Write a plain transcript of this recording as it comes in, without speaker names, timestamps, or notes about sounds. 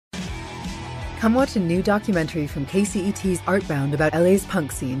Come watch a new documentary from KCET's Artbound about LA's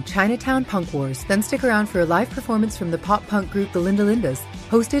punk scene, Chinatown Punk Wars. Then stick around for a live performance from the pop punk group The Linda Lindas,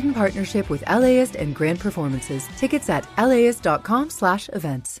 hosted in partnership with LAist and Grand Performances. Tickets at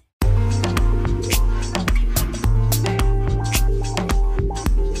laist.com/events.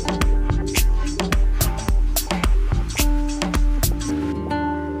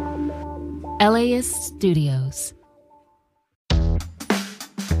 LAist Studios.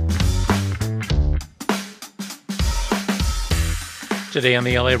 Today on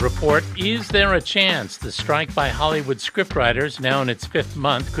the LA Report, is there a chance the strike by Hollywood scriptwriters, now in its 5th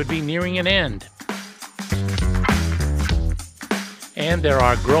month, could be nearing an end? And there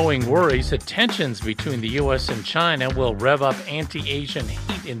are growing worries that tensions between the U.S. and China will rev up anti-Asian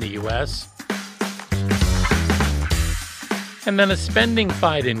hate in the U.S. And then a spending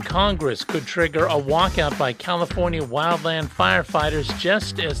fight in Congress could trigger a walkout by California wildland firefighters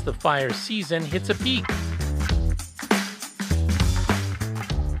just as the fire season hits a peak.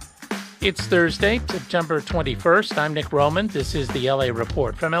 It's Thursday, September 21st. I'm Nick Roman. This is the LA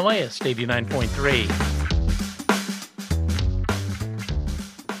Report from LAist 89.3.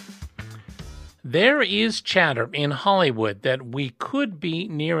 There is chatter in Hollywood that we could be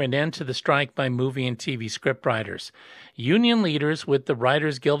near an end to the strike by movie and TV scriptwriters. Union leaders with the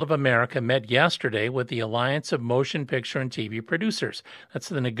Writers Guild of America met yesterday with the Alliance of Motion Picture and TV Producers. That's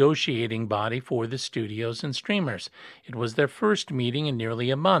the negotiating body for the studios and streamers. It was their first meeting in nearly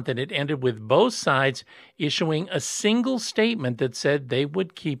a month, and it ended with both sides issuing a single statement that said they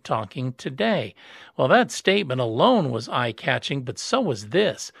would keep talking today. Well, that statement alone was eye-catching, but so was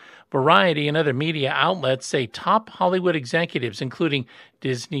this. Variety and other media outlets say top Hollywood executives, including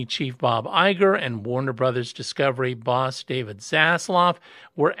Disney chief Bob Iger and Warner Brothers Discovery boss David Zaslav,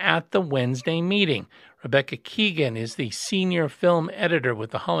 were at the Wednesday meeting. Rebecca Keegan is the senior film editor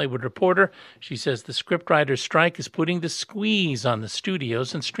with The Hollywood Reporter. She says the scriptwriters' strike is putting the squeeze on the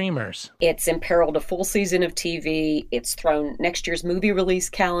studios and streamers. It's imperiled a full season of TV. It's thrown next year's movie release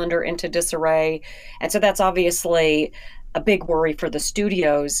calendar into disarray. And so that's obviously a big worry for the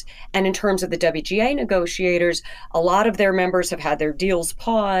studios. And in terms of the WGA negotiators, a lot of their members have had their deals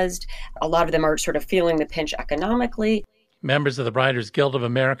paused. A lot of them are sort of feeling the pinch economically. Members of the Writers Guild of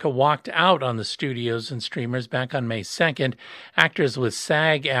America walked out on the studios and streamers back on May 2nd. Actors with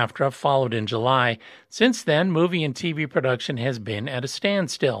SAG-AFTRA followed in July. Since then, movie and TV production has been at a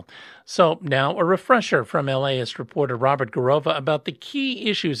standstill. So now a refresher from LAist reporter Robert Garova about the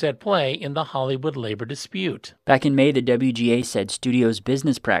key issues at play in the Hollywood labor dispute. Back in May, the WGA said studios'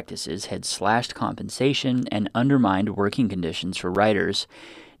 business practices had slashed compensation and undermined working conditions for writers.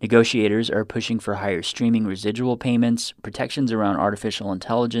 Negotiators are pushing for higher streaming residual payments, protections around artificial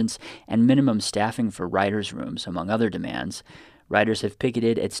intelligence, and minimum staffing for writers' rooms, among other demands. Writers have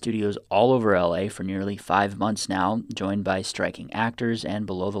picketed at studios all over LA for nearly 5 months now, joined by striking actors and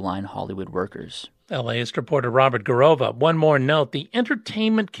below-the-line Hollywood workers. LAist reporter Robert Garova. One more note, the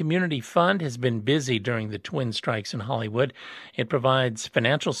Entertainment Community Fund has been busy during the twin strikes in Hollywood. It provides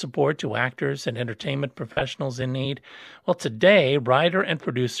financial support to actors and entertainment professionals in need. Well, today, writer and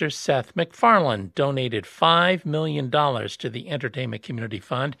producer Seth MacFarlane donated $5 million to the Entertainment Community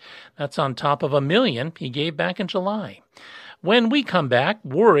Fund. That's on top of $1 million he gave back in July. When we come back,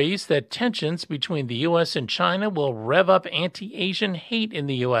 worries that tensions between the U.S. and China will rev up anti-Asian hate in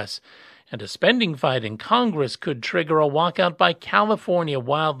the U.S., and a spending fight in Congress could trigger a walkout by California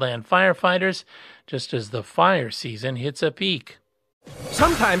wildland firefighters just as the fire season hits a peak.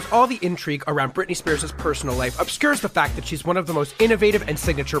 Sometimes all the intrigue around Britney Spears' personal life obscures the fact that she's one of the most innovative and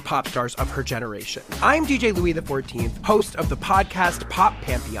signature pop stars of her generation. I'm DJ Louis XIV, host of the podcast Pop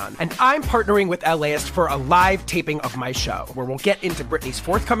Pantheon, and I'm partnering with LAist for a live taping of my show, where we'll get into Britney's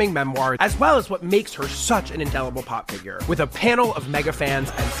forthcoming memoir, as well as what makes her such an indelible pop figure, with a panel of mega fans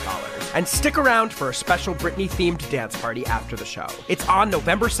and scholars. And stick around for a special Britney-themed dance party after the show. It's on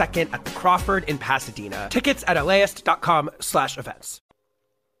November 2nd at the Crawford in Pasadena. Tickets at laist.com/events.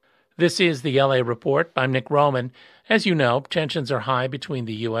 This is the LA Report. I'm Nick Roman. As you know, tensions are high between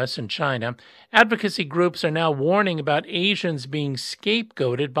the U.S. and China. Advocacy groups are now warning about Asians being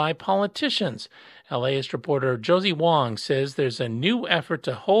scapegoated by politicians. LAist reporter Josie Wong says there's a new effort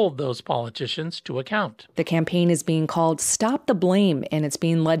to hold those politicians to account. The campaign is being called Stop the Blame, and it's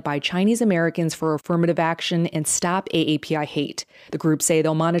being led by Chinese Americans for Affirmative Action and Stop AAPI Hate. The groups say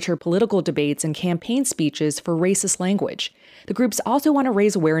they'll monitor political debates and campaign speeches for racist language. The groups also want to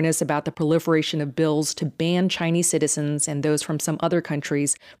raise awareness about the proliferation of bills to ban Chinese citizens and those from some other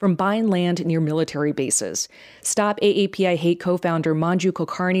countries from buying land near military bases. Stop AAPI Hate co-founder Manju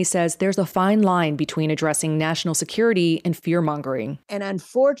Kulkarni says there's a fine line between addressing national security and fear-mongering. And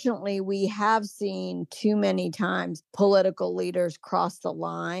unfortunately, we have seen too many times political leaders cross the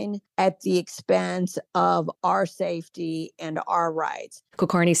line at the expense of our safety and our rights.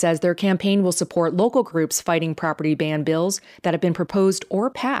 Kulkarni says their campaign will support local groups fighting property ban bills that have been proposed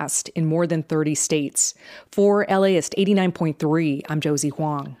or passed in more than 30 states. For LAist 89.3, I'm Josie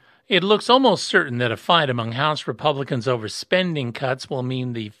Huang. It looks almost certain that a fight among House Republicans over spending cuts will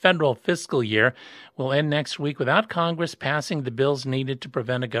mean the federal fiscal year will end next week without Congress passing the bills needed to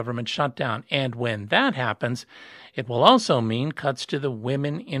prevent a government shutdown. And when that happens, it will also mean cuts to the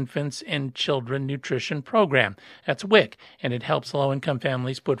Women, Infants, and Children Nutrition Program. That's WIC, and it helps low-income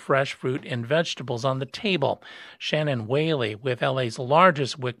families put fresh fruit and vegetables on the table. Shannon Whaley with LA's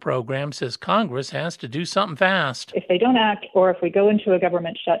largest WIC program says Congress has to do something fast. If they don't act, or if we go into a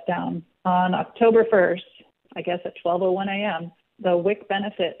government shutdown on October 1st, I guess at 12:01 a.m., the WIC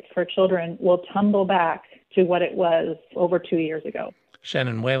benefit for children will tumble back to what it was over 2 years ago.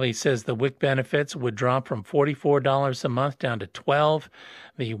 Shannon Whaley says the WIC benefits would drop from $44 a month down to $12.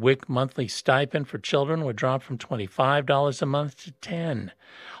 The WIC monthly stipend for children would drop from $25 a month to $10.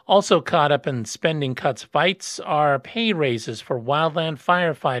 Also caught up in spending cuts fights are pay raises for wildland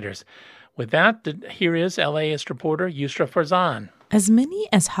firefighters. With that, here is LAist reporter Yusra Farzan. As many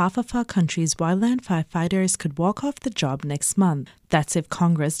as half of our country's wildland firefighters could walk off the job next month. That's if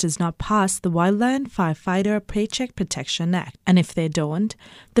Congress does not pass the Wildland Firefighter Paycheck Protection Act. And if they don't,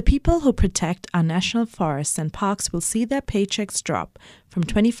 the people who protect our national forests and parks will see their paychecks drop from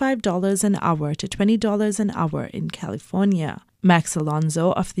 $25 an hour to $20 an hour in California. Max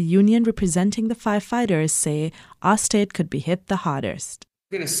Alonso of the union representing the firefighters say our state could be hit the hardest.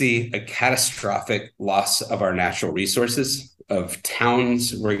 We're going to see a catastrophic loss of our natural resources, of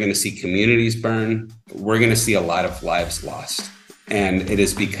towns. We're going to see communities burn. We're going to see a lot of lives lost. And it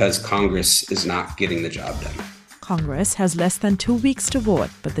is because Congress is not getting the job done. Congress has less than 2 weeks to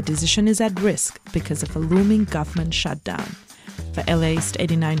vote, but the decision is at risk because of a looming government shutdown. For LAist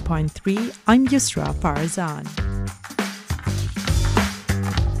 89.3, I'm Yusra Farzan.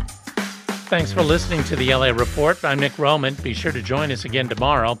 Thanks for listening to the LA Report. I'm Nick Roman. Be sure to join us again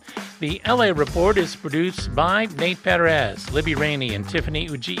tomorrow. The LA Report is produced by Nate Perez, Libby Rainey, and Tiffany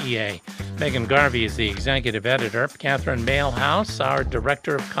Ugie. Megan Garvey is the executive editor. Catherine Mailhouse, our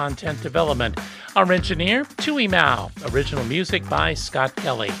director of content development. Our engineer, Tui Mao. Original music by Scott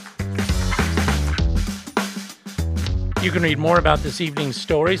Kelly. You can read more about this evening's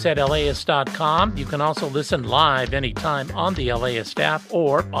stories at LAist.com. You can also listen live anytime on the LAist app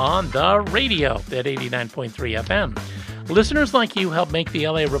or on the radio at 89.3 FM. Listeners like you help make the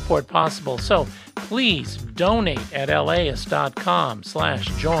LA Report possible, so please donate at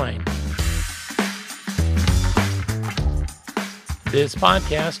LAist.com/join. This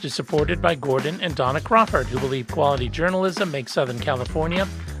podcast is supported by Gordon and Donna Crawford, who believe quality journalism makes Southern California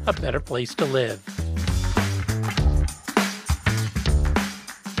a better place to live.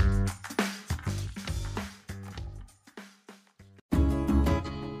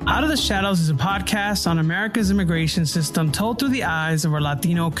 Out of the Shadows is a podcast on America's immigration system told through the eyes of our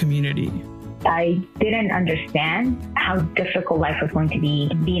Latino community. I didn't understand how difficult life was going to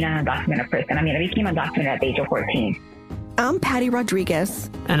be being an undocumented person. I became undocumented at the age of 14. I'm Patty Rodriguez.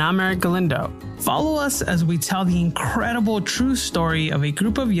 And I'm Eric Galindo. Follow us as we tell the incredible true story of a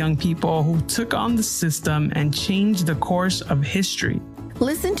group of young people who took on the system and changed the course of history.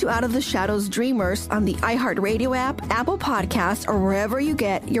 Listen to Out of the Shadows Dreamers on the iHeartRadio app, Apple Podcasts, or wherever you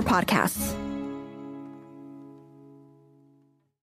get your podcasts.